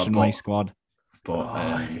baller. In my squad.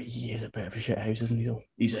 But he is a bit of a shit house, isn't he? Though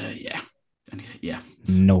he's yeah.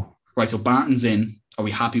 No. Right, so Barton's in. Are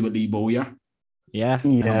we happy with Lee Bowyer? Yeah.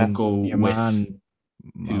 Yeah. I'll go Your with man,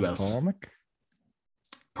 who else? McCormick?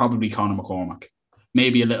 Probably Conor McCormick.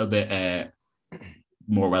 Maybe a little bit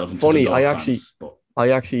more relevant. Funny, to the Dog fans, but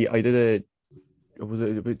I did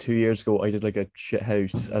about 2 years ago. I did like a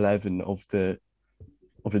shithouse 11 of the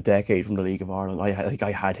decade from the League of Ireland.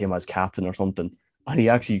 I had him as captain or something, and he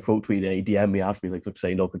actually quote tweeted, he DM'd me after me like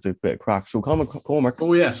saying, "Look, it's a bit of crack." So Conor McCormick,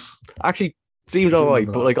 oh yes, actually seems all right,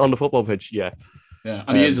 but like on the football pitch, yeah,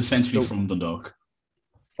 and he is essentially from Dundalk.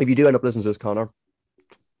 If you do end up listening to this, Connor,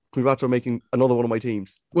 congrats on making another one of my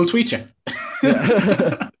teams. We'll tweet you.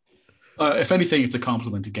 Yeah. If anything, it's a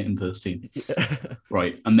compliment to get into this team. Yeah.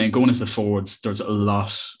 Right. And then going into the forwards, there's a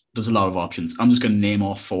lot of options. I'm just going to name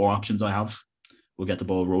off 4 options I have. We'll get the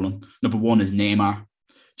ball rolling. Number 1 is Neymar,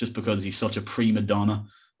 just because he's such a prima donna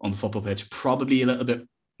on the football pitch. Probably a little bit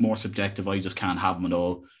more subjective. I just can't have him at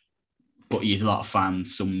all. But he has a lot of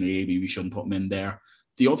fans, so maybe we shouldn't put him in there.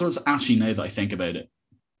 The others, actually, now that I think about it,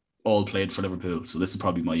 all played for Liverpool, so this is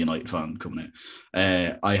probably my United fan coming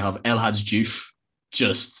out. I have El Hadj Diouf,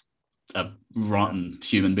 just a rotten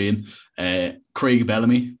human being. Craig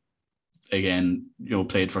Bellamy, again,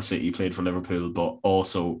 played for City, played for Liverpool, but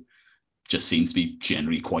also just seems to be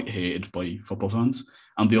generally quite hated by football fans.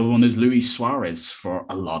 And the other one is Luis Suarez for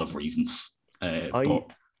a lot of reasons. But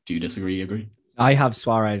do you disagree? Agree? I have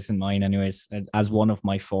Suarez in mine, anyways, as one of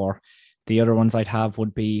my 4. The other ones I'd have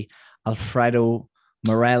would be Alfredo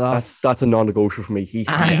Morelos. That's a non-negotiable for me. He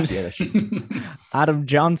has to be in it. Adam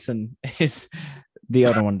Johnson is the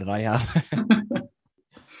other one that I have.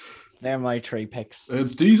 So they're my 3 picks.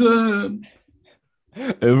 It's decent.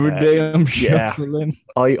 Every day I'm yeah. shuffling.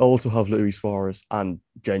 I also have Luis Suarez and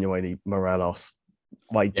genuinely Morelos.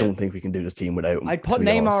 I don't think we can do this team without him. I'd put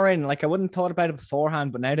Neymar in. Like, I wouldn't thought about it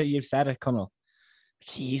beforehand, but now that you've said it, Connell,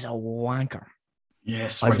 he's a wanker.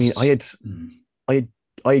 Yes. I mean,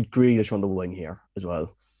 I had Grealish on the wing here as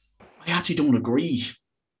well. I actually don't agree.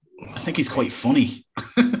 I think he's quite funny.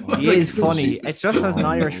 He is funny. It's just as an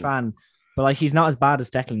Irish fan, but like he's not as bad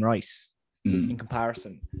as Declan Rice in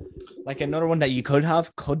comparison. Like another one that you could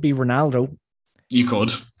have could be Ronaldo. You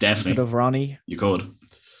could, definitely. Could have Ronnie. You could.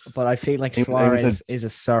 But I feel like Suarez is a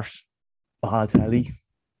cert. Balotelli.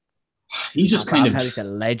 He's just kind of a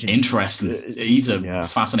legend. Interesting. He's a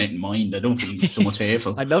fascinating mind. I don't think he's so much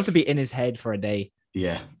hateful. I'd love to be in his head for a day.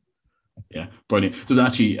 Yeah, brilliant. There was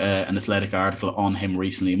actually an Athletic article on him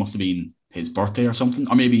recently. It must have been his birthday or something,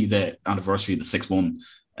 or maybe the anniversary of the 6-1.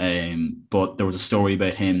 But there was a story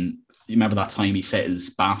about him. You remember that time he set his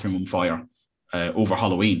bathroom on fire over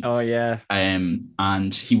Halloween? Oh yeah.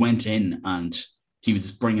 And he went in and he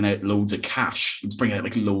was bringing out loads of cash. He was bringing out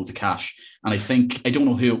like loads of cash. And I don't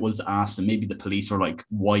know who it was asked, and maybe the police were like,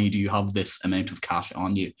 "Why do you have this amount of cash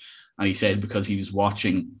on you?" And he said because he was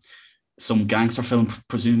watching some gangster film,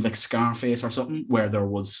 presumed like Scarface or something, where there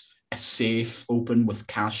was a safe open with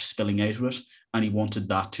cash spilling out of it, and he wanted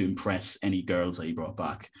that to impress any girls that he brought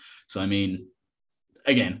back. So I mean,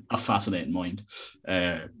 again, a fascinating mind.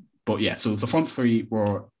 But yeah, so the front 3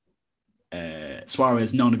 were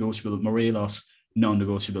Suarez, non-negotiable, Morelos,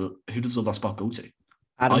 non-negotiable. Who does the other spot go to?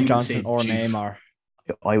 Adam Johnson or Neymar.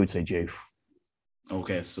 I would say Diouf.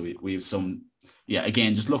 Okay, so we have some yeah,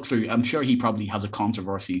 again, just look through. I'm sure he probably has a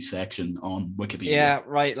controversy section on Wikipedia. Yeah,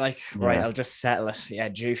 right. Right. Yeah. I'll just settle it. Yeah,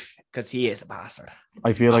 Juve, because he is a bastard.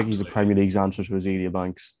 I feel like he's a Absolutely. Premier League's answer to Azealia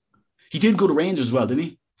Banks. He did go to Rangers as well, didn't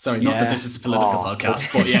he? Sorry, not that Yeah. this is a political Oh.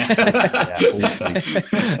 podcast, but yeah.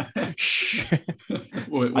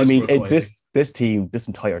 I mean, this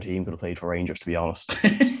entire team could have played for Rangers, to be honest.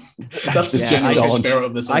 That's Yeah, just I the could- spirit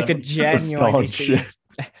of this. I could 11. genuinely see.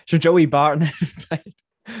 So Joey Barton has played.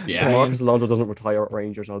 Yeah. If Marcus Alonso doesn't retire at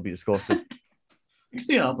Rangers, I'll be disgusted. You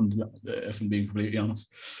see it happen, if I'm being completely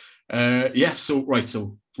honest.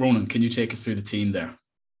 So Ronan, can you take us through the team there?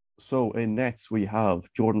 So in nets, we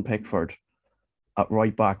have Jordan Pickford. At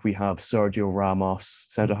right back, we have Sergio Ramos.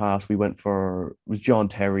 Centre half, was John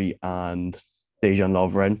Terry and Dejan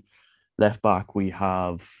Lovren. Left back, we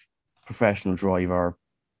have professional driver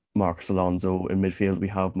Marcus Alonso. In midfield, we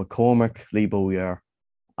have McCormick, Lee Bowyer,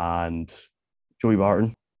 and Joey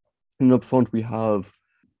Barton. And up front, we have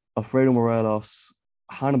Alfredo Morelos,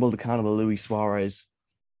 Hannibal the Cannibal, Luis Suarez,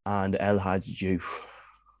 and El Hadji Diouf.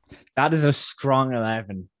 That is a strong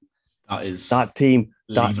 11. That team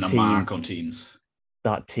leaving a mark on teams.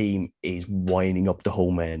 That team is winding up the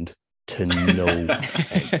home end to no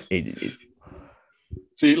end.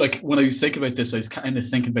 See, like when I was thinking about this, I was kind of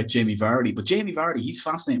thinking about Jamie Vardy. But Jamie Vardy, he's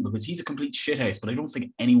fascinating because he's a complete shithouse, but I don't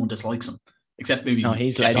think anyone dislikes him. Except maybe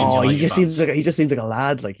he's Sheffield legend. United He just fans. seems like a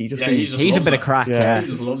lad. Like he's just He's a loves bit it. of crack. Yeah. He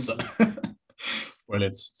just loves it.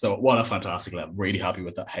 Brilliant. So what a fantastic level. Really happy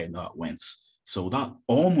with that, how that went. So that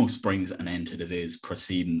almost brings an end to today's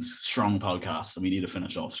proceedings. Strong podcast, and we need to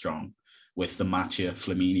finish off strong with the Mattia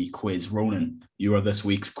Flamini quiz. Ronan, you are this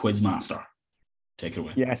week's quiz master. Take it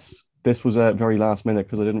away. Yes, this was a very last minute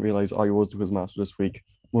because I didn't realize I was the quiz master this week.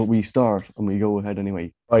 Well, we start and we go ahead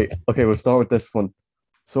anyway. Right. Okay, we'll start with this one.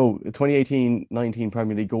 So, the 2018-19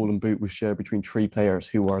 Premier League Golden Boot was shared between three players.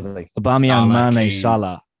 Who are they? Aubameyang, Salah, Mane, Kane.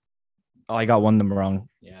 Salah. Oh, I got one of them wrong.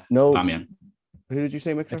 Yeah. No. Bamian. Who did you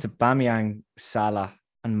say, Mixer? It's Aubameyang, Salah,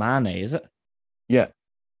 and Mane, is it? Yeah,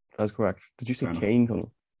 that's correct. Did you say Fair enough. Kane,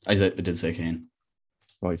 Connell? I did say Kane.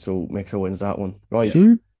 Right, so Mixer wins that one. Right.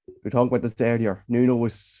 Yeah. We talked about this earlier. Nuno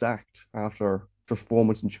was sacked after just 4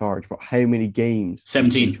 months in charge, but how many games?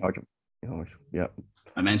 17. in charge of? Oh, yeah.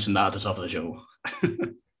 I mentioned that at the top of the show.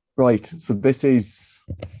 Right, so this is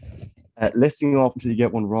listing off until you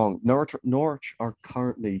get one wrong. Norwich are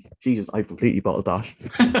currently, Jesus, I've completely bottled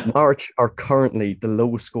that. Norwich are currently the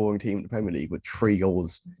lowest scoring team in the Premier League with 3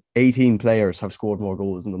 goals. 18 players have scored more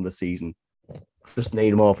goals than them this season. Just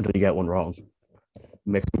name them off until you get one wrong.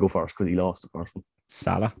 Make him go first because he lost the first one.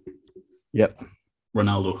 Salah. Yep,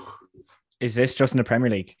 Ronaldo. Is this just in the Premier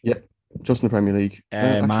League? just in the Premier League.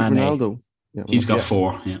 Mane. Ronaldo. Yeah, He's got yeah.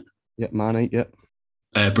 4. Yeah. Yeah, Mane, yeah.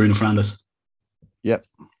 Bruno Fernandes. Yep.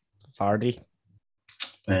 Vardy.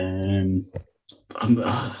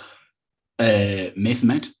 Mason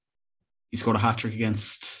Mount. He scored a hat-trick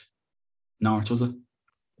against Norwich, was it?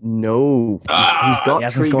 No. He's got He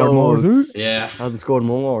hasn't 3 scored more, goals. has Yeah. Hasn't scored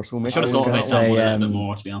more. So I make should have it thought one about count. that one a say, little bit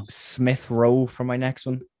more, to be honest. Smith Rowe for my next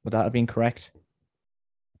one. Would that have been correct?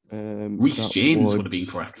 Reece That James would have been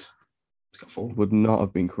correct. He's got 4. Would not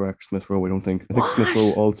have been correct, Smith Rowe, I don't think. I think Smith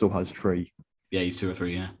Rowe also has 3. Yeah, he's 2 or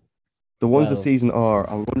 3, yeah. The ones this Well- season are,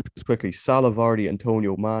 I'm going to just quickly, Salah, Vardy,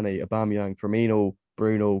 Antonio, Mane, Aubameyang, Firmino,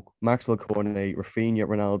 Bruno, Maxwell Cornet, Rafinha,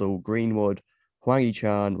 Ronaldo, Greenwood, Hwang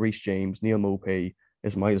Hee-chan, Reece James, Neil Maupay,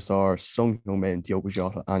 Ismail Sarr, Sung Heung-min, Diogo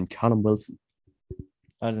Jota, and Callum Wilson.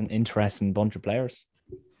 That is an interesting bunch of players.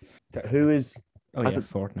 Who is Oh, That's yeah, a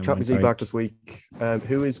fourth. Never mind, Champions League sorry. back this week?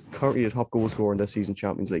 Who is currently the top goal scorer in this season's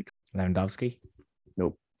Champions League? Lewandowski.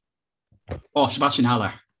 Oh, Sebastian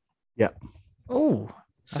Haller. Oh,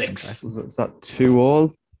 that's 6. interesting. Is that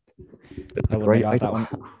 2-2? I wouldn't Right, have got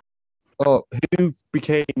that one. Oh, who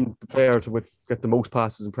became the player to get the most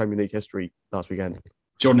passes in Premier League history last weekend?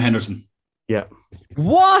 Jordan Henderson.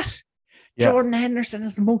 What? Yeah. Jordan Henderson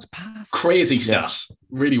is the most passed. Crazy stat.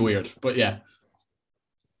 Really weird. But yeah.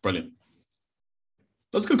 Brilliant.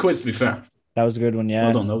 That was a good quiz, to be fair. That was a good one, yeah.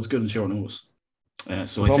 Well done. That was good and short notice.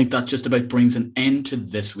 So I Well- think that just about brings an end to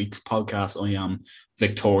this week's podcast. I am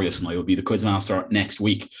victorious and I will be the quizmaster next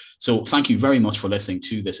week. So thank you very much for listening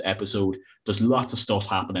to this episode. There's lots of stuff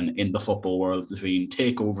happening in the football world between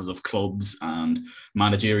takeovers of clubs and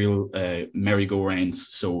managerial merry-go-rounds.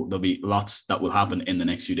 So there'll be lots that will happen in the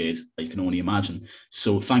next few days, I can only imagine.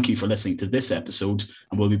 So thank you for listening to this episode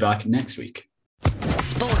and we'll be back next week.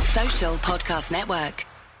 Sports Social Podcast Network.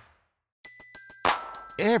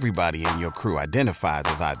 Everybody in your crew identifies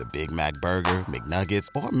as either Big Mac Burger, McNuggets,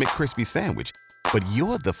 or McCrispy Sandwich. But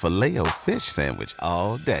you're the Filet-O-Fish Sandwich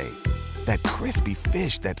all day. That crispy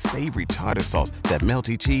fish, that savory tartar sauce, that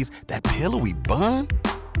melty cheese, that pillowy bun.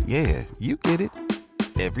 Yeah, you get it.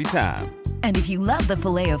 Every time. And if you love the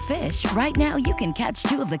Filet-O-Fish, right now you can catch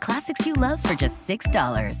 2 of the classics you love for just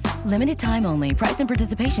 $6. Limited time only. Price and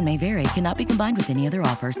participation may vary. Cannot be combined with any other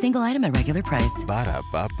offer. Single item at regular price.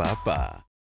 Ba-da-ba-ba-ba.